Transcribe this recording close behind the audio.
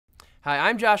Hi,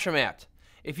 I'm Josh from Apt.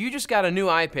 If you just got a new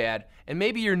iPad, and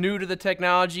maybe you're new to the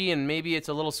technology and maybe it's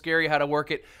a little scary how to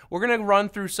work it, we're going to run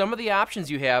through some of the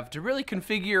options you have to really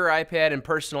configure your iPad and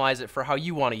personalize it for how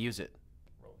you want to use it.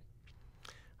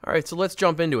 Alright, so let's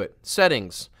jump into it.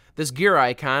 Settings. This gear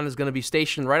icon is going to be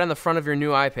stationed right on the front of your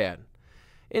new iPad.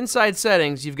 Inside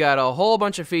Settings, you've got a whole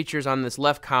bunch of features on this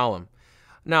left column.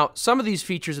 Now, some of these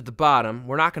features at the bottom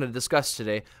we're not going to discuss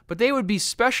today, but they would be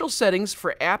special settings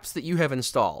for apps that you have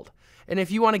installed. And if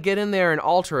you want to get in there and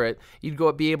alter it,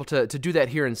 you'd be able to do that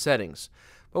here in Settings.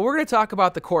 But we're going to talk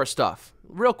about the core stuff.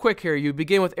 Real quick here, you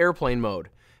begin with airplane mode.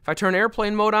 If I turn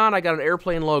airplane mode on, I got an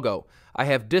airplane logo. I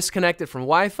have disconnected from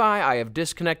Wi-Fi, I have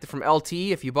disconnected from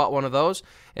LTE if you bought one of those,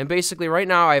 and basically right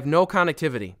now I have no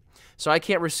connectivity. So I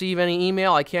can't receive any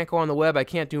email, I can't go on the web, I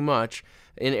can't do much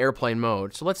in airplane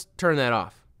mode. So let's turn that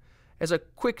off. As a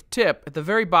quick tip, at the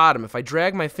very bottom, if I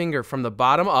drag my finger from the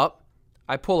bottom up,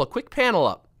 I pull a quick panel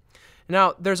up.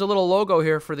 Now, there's a little logo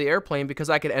here for the airplane because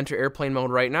I could enter airplane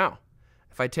mode right now.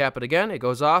 If I tap it again, it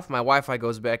goes off, my Wi-Fi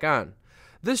goes back on.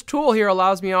 This tool here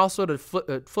allows me also to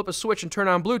flip a switch and turn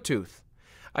on Bluetooth.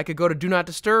 I could go to Do Not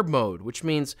Disturb mode, which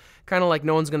means kind of like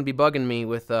no one's going to be bugging me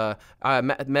with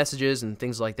messages and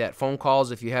things like that. Phone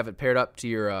calls if you have it paired up to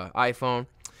your iPhone.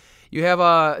 You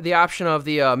have the option of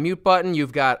the mute button.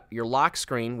 You've got your lock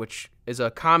screen, which is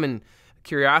a common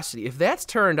curiosity. If that's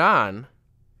turned on,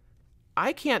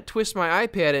 I can't twist my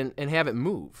iPad and have it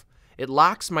move. It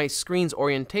locks my screen's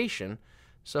orientation,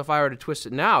 so if I were to twist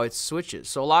it now, it switches.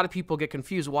 So a lot of people get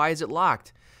confused. Why is it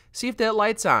locked? See if that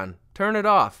light's on. Turn it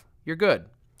off. You're good.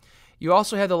 You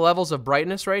also have the levels of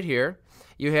brightness right here.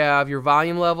 You have your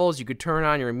volume levels. You could turn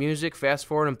on your music, fast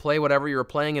forward, and play whatever you were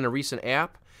playing in a recent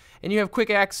app. And you have quick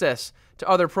access to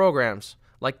other programs,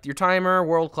 like your timer,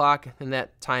 world clock, and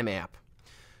that time app.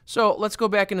 So let's go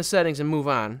back into settings and move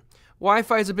on.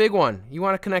 Wi-Fi is a big one. You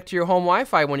want to connect to your home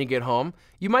Wi-Fi when you get home.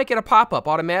 You might get a pop-up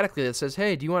automatically that says,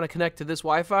 hey, do you want to connect to this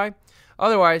Wi-Fi?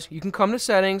 Otherwise, you can come to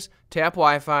Settings, tap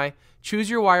Wi-Fi, choose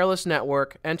your wireless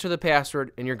network, enter the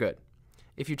password, and you're good.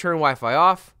 If you turn Wi-Fi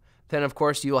off, then of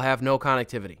course you will have no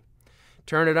connectivity.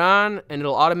 Turn it on, and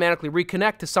it'll automatically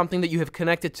reconnect to something that you have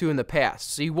connected to in the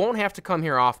past, so you won't have to come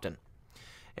here often.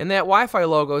 And that Wi-Fi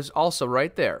logo is also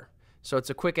right there, so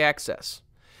it's a quick access.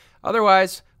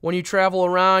 Otherwise, when you travel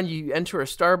around, you enter a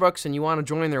Starbucks and you want to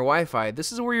join their Wi-Fi,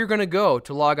 this is where you're going to go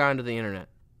to log on to the internet.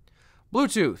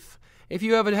 Bluetooth. If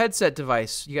you have a headset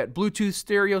device, you got Bluetooth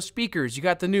stereo speakers, you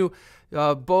got the new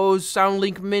Bose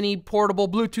SoundLink Mini portable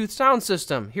Bluetooth sound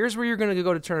system. Here's where you're going to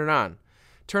go to turn it on.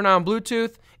 Turn on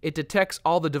Bluetooth, it detects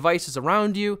all the devices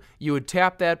around you, you would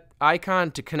tap that icon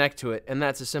to connect to it, and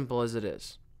that's as simple as it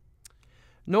is.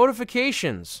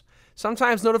 Notifications.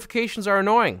 Sometimes notifications are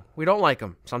annoying. We don't like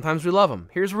them. Sometimes we love them.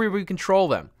 Here's where we control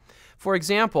them. For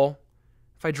example,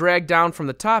 if I drag down from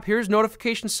the top, here's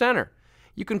Notification Center.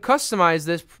 You can customize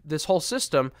this whole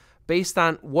system based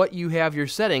on what you have your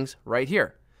settings right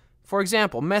here. For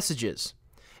example, messages.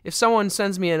 If someone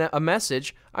sends me a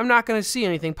message, I'm not going to see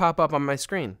anything pop up on my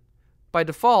screen. By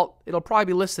default, it'll probably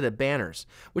be listed as banners,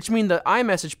 which means the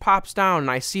iMessage pops down and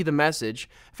I see the message.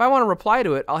 If I want to reply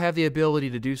to it, I'll have the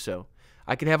ability to do so.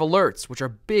 I could have alerts, which are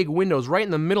big windows right in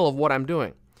the middle of what I'm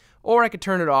doing. Or I could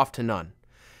turn it off to none.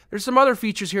 There's some other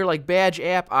features here like badge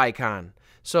app icon.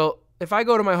 So if I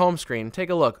go to my home screen, take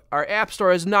a look. Our App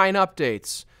Store has 9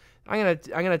 updates. I'm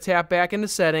gonna tap back into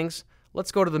Settings.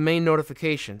 Let's go to the main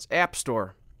notifications, App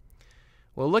Store.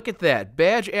 Well, look at that.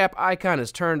 Badge app icon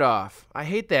is turned off. I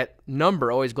hate that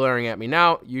number always glaring at me.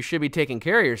 Now, you should be taking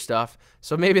care of your stuff,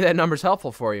 so maybe that number's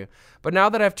helpful for you. But now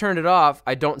that I've turned it off,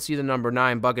 I don't see the number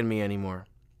 9 bugging me anymore.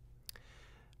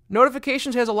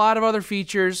 Notifications has a lot of other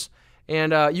features,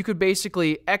 and you could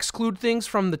basically exclude things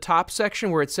from the top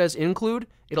section where it says include.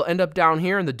 It'll end up down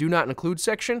here in the Do Not Include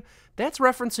section. That's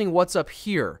referencing what's up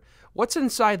here. What's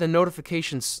inside the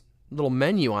notifications little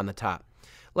menu on the top.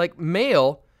 Like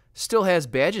Mail still has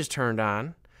badges turned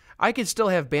on. I could still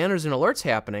have banners and alerts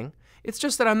happening. It's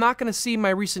just that I'm not going to see my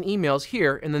recent emails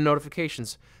here in the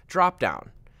notifications drop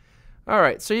down.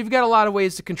 Alright, so you've got a lot of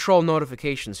ways to control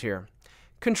notifications here.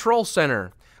 Control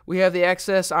Center. We have the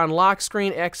access on lock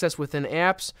screen, access within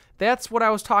apps. That's what I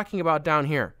was talking about down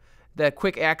here. That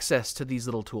quick access to these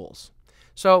little tools.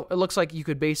 So it looks like you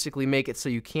could basically make it so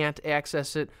you can't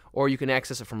access it, or you can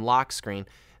access it from lock screen,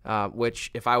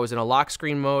 which if I was in a lock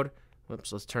screen mode,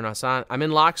 whoops, let's turn us on. I'm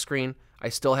in lock screen, I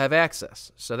still have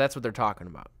access. So that's what they're talking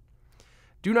about.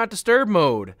 Do Not Disturb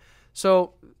mode.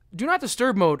 So Do not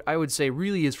disturb mode, I would say,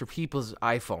 really is for people's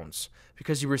iPhones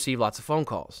because you receive lots of phone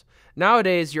calls.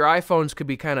 Nowadays, your iPhones could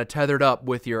be kind of tethered up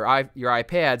with your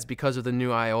iPads because of the new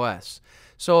iOS.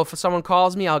 So if someone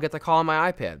calls me, I'll get the call on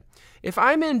my iPad. If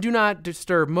I'm in do not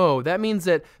disturb mode, that means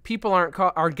that people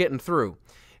aren't getting through.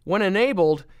 When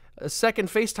enabled, a second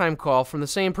FaceTime call from the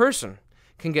same person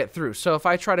can get through. So if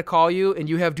I try to call you and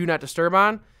you have do not disturb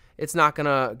on, it's not going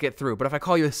to get through. But if I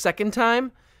call you a second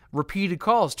time, repeated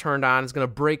calls turned on is going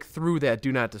to break through that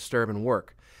do not disturb and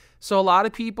work. So a lot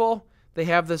of people, they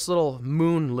have this little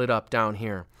moon lit up down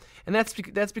here. And that's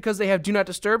because they have do not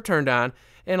disturb turned on.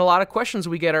 And a lot of questions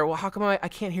we get are, well, how come I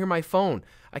can't hear my phone?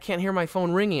 I can't hear my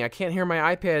phone ringing. I can't hear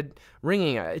my iPad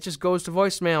ringing. It just goes to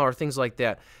voicemail or things like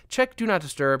that. Check do not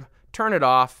disturb, turn it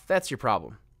off. That's your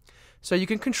problem. So you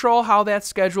can control how that's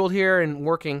scheduled here and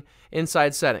working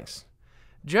inside settings.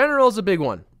 General is a big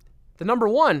one. The number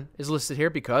 1 is listed here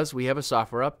because we have a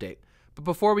software update. But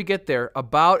before we get there,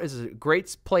 About is a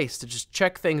great place to just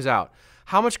check things out.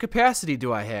 How much capacity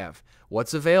do I have?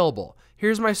 What's available?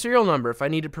 Here's my serial number if I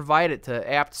need to provide it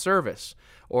to apt service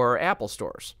or Apple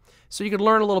stores. So you can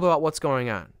learn a little bit about what's going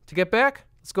on. To get back,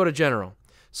 let's go to General.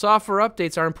 Software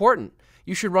updates are important.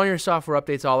 You should run your software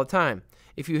updates all the time.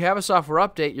 If you have a software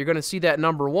update, you're going to see that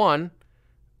number 1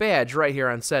 badge right here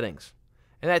on Settings.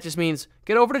 And that just means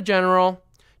get over to General,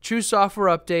 choose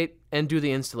Software Update, and do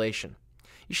the installation.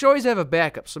 You should always have a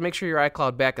backup, so make sure your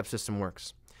iCloud backup system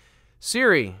works.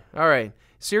 Siri, all right.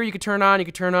 Siri you can turn on, you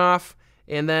can turn off.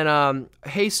 And then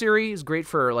Hey Siri is great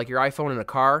for like your iPhone in a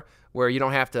car where you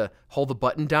don't have to hold the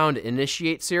button down to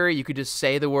initiate Siri. You could just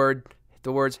say the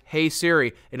words Hey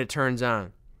Siri, and it turns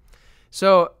on.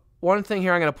 So one thing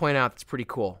here I'm going to point out that's pretty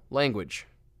cool. Language.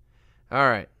 All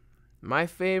right. My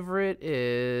favorite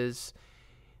is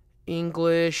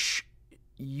English,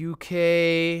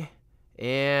 UK,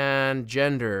 and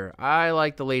gender. I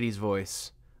like the lady's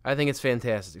voice. I think it's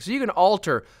fantastic. So you can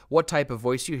alter what type of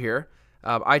voice you hear.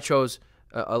 I chose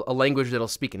a language that'll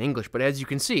speak in English, but as you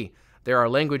can see, there are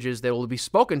languages that will be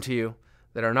spoken to you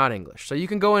that are not English. So you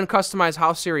can go and customize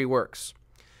how Siri works.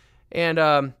 And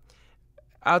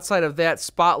outside of that,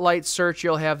 Spotlight search,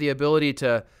 you'll have the ability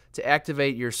to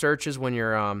activate your searches when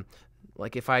you're,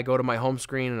 like if I go to my home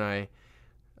screen and I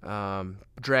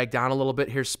drag down a little bit,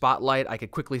 here's Spotlight, I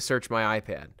could quickly search my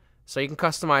iPad. So you can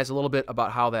customize a little bit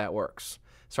about how that works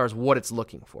as far as what it's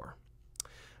looking for.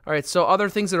 All right, so other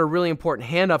things that are really important,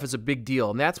 handoff is a big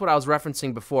deal, and that's what I was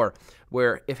referencing before,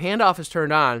 where if handoff is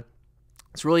turned on,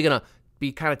 it's really going to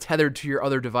be kind of tethered to your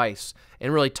other device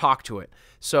and really talk to it.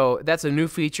 So that's a new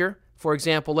feature. For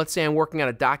example, let's say I'm working on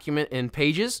a document in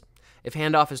Pages. If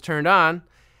handoff is turned on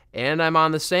and I'm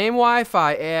on the same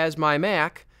Wi-Fi as my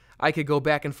Mac, I could go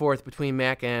back and forth between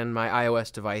Mac and my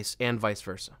iOS device and vice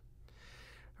versa.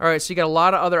 All right, so you got a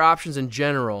lot of other options in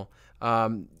general.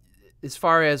 As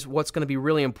far as what's going to be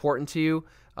really important to you,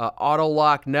 auto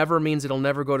lock never means it'll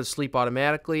never go to sleep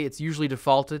automatically. It's usually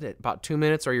defaulted at about 2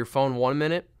 minutes or your phone 1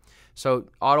 minute. So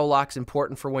auto lock's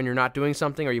important for when you're not doing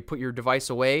something or you put your device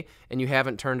away and you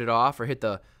haven't turned it off or hit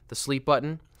the sleep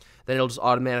button, then it'll just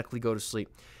automatically go to sleep.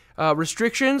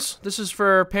 Restrictions, this is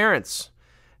for parents.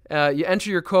 You enter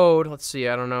your code. Let's see,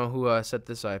 I don't know who set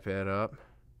this iPad up.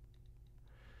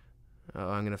 Oh,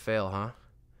 I'm going to fail, huh?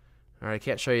 All right, I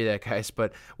can't show you that, guys.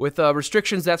 But with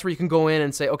restrictions, that's where you can go in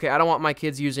and say, okay, I don't want my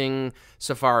kids using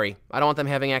Safari. I don't want them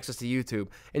having access to YouTube.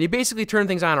 And you basically turn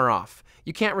things on or off.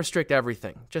 You can't restrict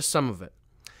everything, just some of it.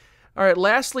 All right,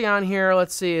 lastly on here,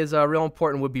 let's see, is real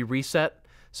important would be reset.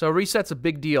 So reset's a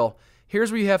big deal.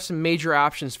 Here's where you have some major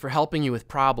options for helping you with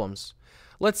problems.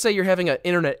 Let's say you're having an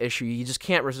internet issue you just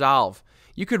can't resolve.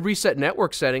 You could reset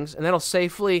network settings, and that'll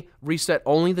safely reset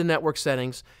only the network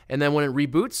settings, and then when it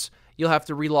reboots, you'll have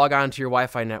to relog on to your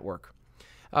Wi-Fi network.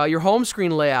 Your home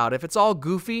screen layout, if it's all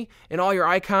goofy and all your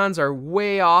icons are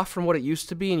way off from what it used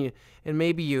to be, and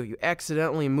maybe you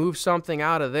accidentally move something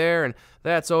out of there, and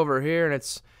that's over here, and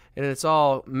it's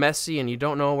all messy, and you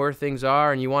don't know where things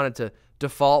are, and you want it to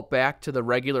default back to the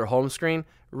regular home screen,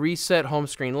 reset home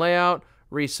screen layout,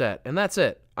 reset, and that's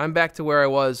it. I'm back to where I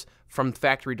was from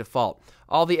factory default.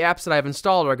 All the apps that I've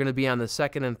installed are going to be on the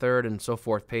second and third and so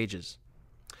forth pages.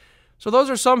 So those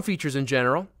are some features in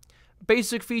general.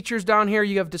 Basic features down here,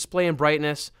 you have display and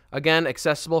brightness. Again,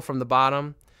 accessible from the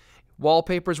bottom.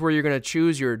 Wallpapers where you're going to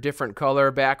choose your different color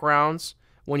backgrounds.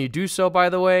 When you do so, by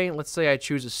the way, let's say I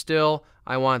choose a still,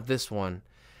 I want this one.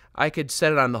 I could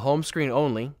set it on the home screen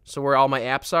only, so where all my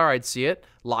apps are, I'd see it.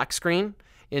 Lock screen,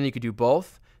 and you could do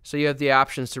both. So you have the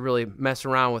options to really mess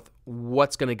around with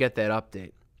what's going to get that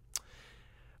update.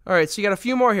 All right, so you got a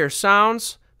few more here.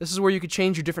 Sounds, this is where you could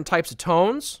change your different types of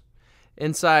tones.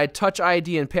 inside Touch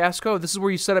ID and Passcode, this is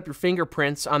where you set up your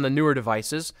fingerprints on the newer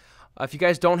devices. If you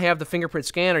guys don't have the fingerprint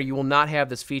scanner, you will not have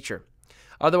this feature.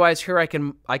 Otherwise, here I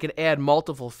can add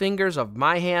multiple fingers of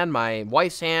my hand, my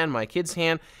wife's hand, my kid's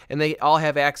hand, and they all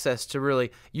have access to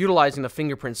really utilizing the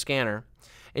fingerprint scanner.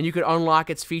 And you could unlock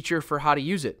its feature for how to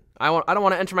use it. I don't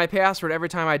want to enter my password every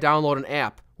time I download an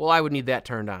app. Well, I would need that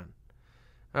turned on.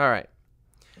 All right.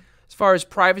 As far as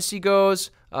privacy goes,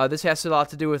 this has a lot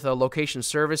to do with location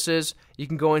services. You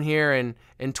can go in here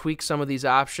and tweak some of these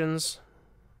options.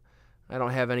 I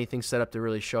don't have anything set up to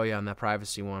really show you on that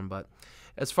privacy one, but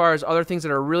as far as other things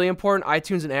that are really important,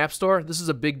 iTunes and App Store, this is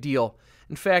a big deal.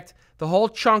 In fact, the whole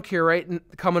chunk here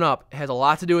coming up has a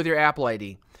lot to do with your Apple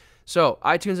ID. So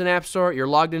iTunes and App Store, you're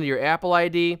logged into your Apple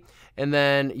ID, and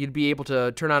then you'd be able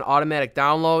to turn on automatic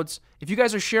downloads. If you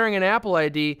guys are sharing an Apple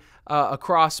ID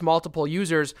across multiple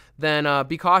users, then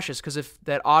be cautious, because if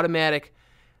that automatic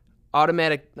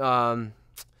downloads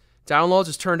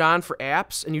is turned on for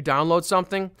apps and you download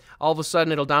something, all of a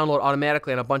sudden it'll download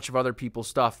automatically on a bunch of other people's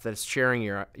stuff that's sharing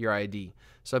your ID.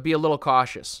 So be a little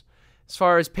cautious. As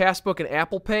far as Passbook and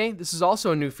Apple Pay, this is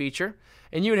also a new feature,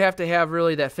 and you would have to have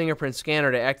really that fingerprint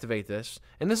scanner to activate this.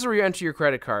 And this is where you enter your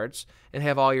credit cards and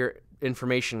have all your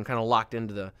information kind of locked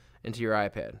into your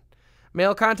iPad.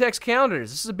 Mail, contacts,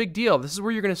 calendars. This is a big deal. This is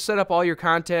where you're going to set up all your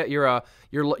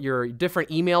your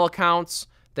different email accounts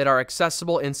that are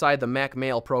accessible inside the Mac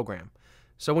Mail program.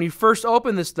 So when you first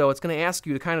open this, though, it's going to ask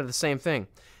you kind of the same thing.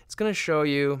 It's going to show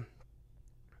you.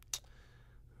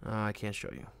 I can't show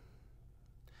you.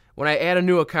 When I add a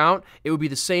new account, it would be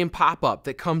the same pop-up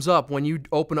that comes up when you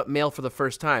open up Mail for the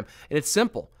first time. And it's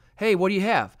simple. Hey, what do you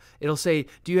have? It'll say,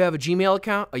 do you have a Gmail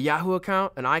account, a Yahoo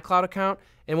account, an iCloud account?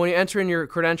 And when you enter in your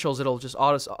credentials, it'll just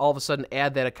all of a sudden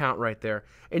add that account right there.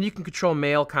 And you can control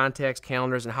mail, contacts,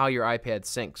 calendars, and how your iPad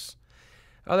syncs.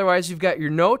 Otherwise, you've got your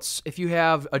notes. If you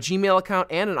have a Gmail account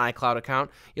and an iCloud account,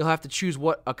 you'll have to choose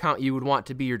what account you would want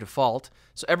to be your default.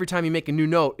 So every time you make a new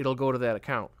note, it'll go to that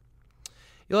account.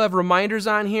 You'll have reminders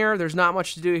on here. There's not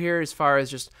much to do here as far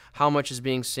as just how much is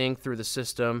being synced through the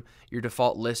system, your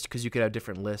default list, because you could have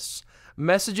different lists.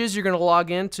 Messages, you're going to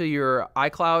log into your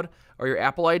iCloud or your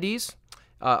Apple IDs.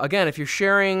 Again, if you're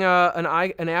sharing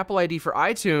an Apple ID for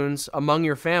iTunes among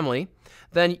your family,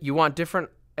 then you want different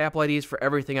Apple IDs for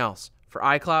everything else. For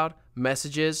iCloud,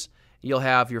 messages, you'll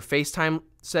have your FaceTime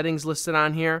settings listed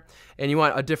on here, and you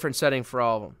want a different setting for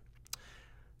all of them.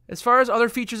 As far as other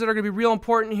features that are going to be real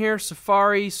important here,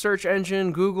 Safari, search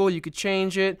engine, Google, you could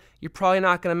change it. You're probably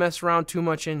not going to mess around too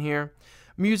much in here.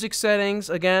 Music settings,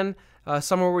 again,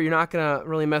 somewhere where you're not going to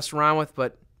really mess around with,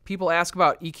 but people ask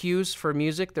about EQs for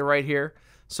music. They're right here.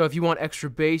 So if you want extra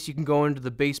bass, you can go into the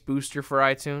bass booster for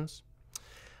iTunes.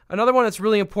 Another one that's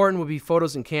really important would be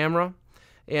photos and camera.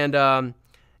 And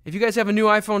if you guys have a new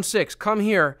iPhone 6, come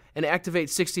here and activate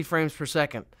 60 frames per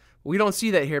second. We don't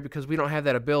see that here because we don't have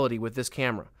that ability with this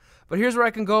camera. But here's where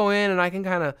I can go in and I can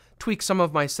kind of tweak some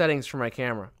of my settings for my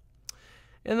camera.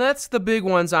 And that's the big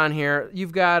ones on here.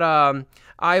 You've got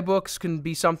iBooks can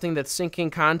be something that's syncing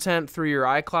content through your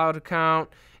iCloud account,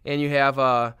 and you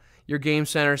have your Game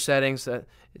Center settings. It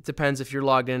depends if you're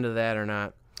logged into that or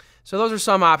not. So those are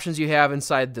some options you have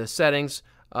inside the settings,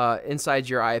 inside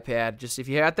your iPad. Just if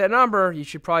you have that number, you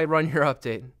should probably run your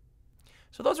update.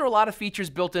 So those are a lot of features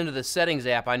built into the Settings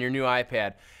app on your new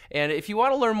iPad. And if you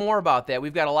want to learn more about that,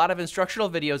 we've got a lot of instructional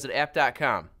videos at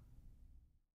app.com.